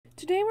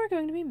Today we're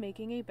going to be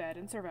making a bed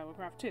in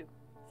Survivalcraft 2.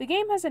 The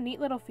game has a neat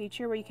little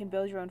feature where you can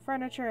build your own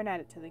furniture and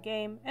add it to the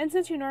game, and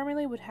since you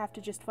normally would have to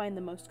just find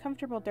the most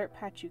comfortable dirt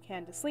patch you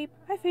can to sleep,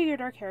 I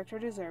figured our character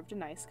deserved a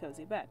nice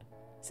cozy bed.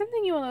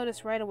 Something you will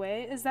notice right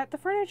away is that the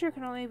furniture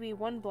can only be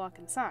 1 block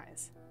in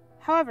size.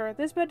 However,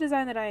 this bed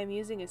design that I am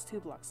using is 2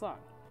 blocks long.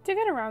 To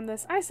get around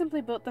this, I simply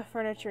built the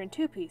furniture in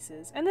 2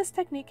 pieces, and this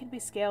technique can be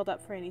scaled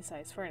up for any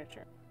size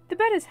furniture. The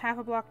bed is half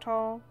a block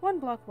tall, 1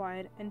 block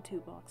wide, and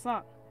 2 blocks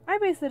long. I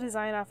based the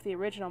design off the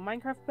original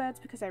Minecraft beds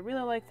because I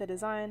really liked the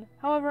design,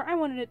 however I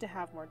wanted it to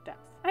have more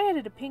depth. I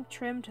added a pink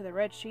trim to the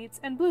red sheets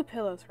and blue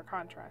pillows for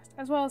contrast,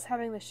 as well as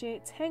having the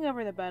sheets hang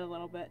over the bed a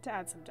little bit to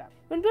add some depth.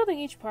 When building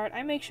each part,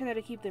 I make sure that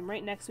I keep them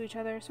right next to each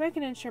other so I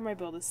can ensure my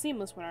build is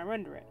seamless when I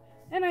render it.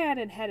 And I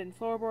added head and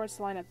floorboards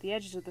to line up the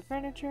edges of the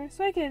furniture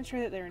so I can ensure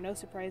that there are no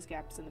surprise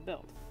gaps in the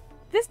build.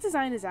 This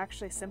design is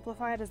actually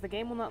simplified as the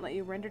game will not let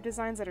you render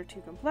designs that are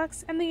too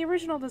complex, and the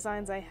original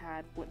designs I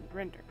had wouldn't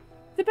render.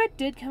 The bed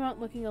did come out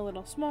looking a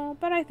little small,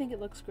 but I think it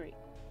looks great.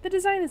 The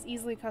design is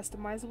easily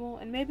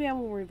customizable, and maybe I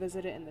will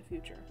revisit it in the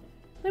future.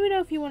 Let me know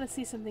if you want to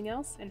see something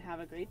else, and have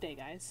a great day,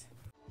 guys.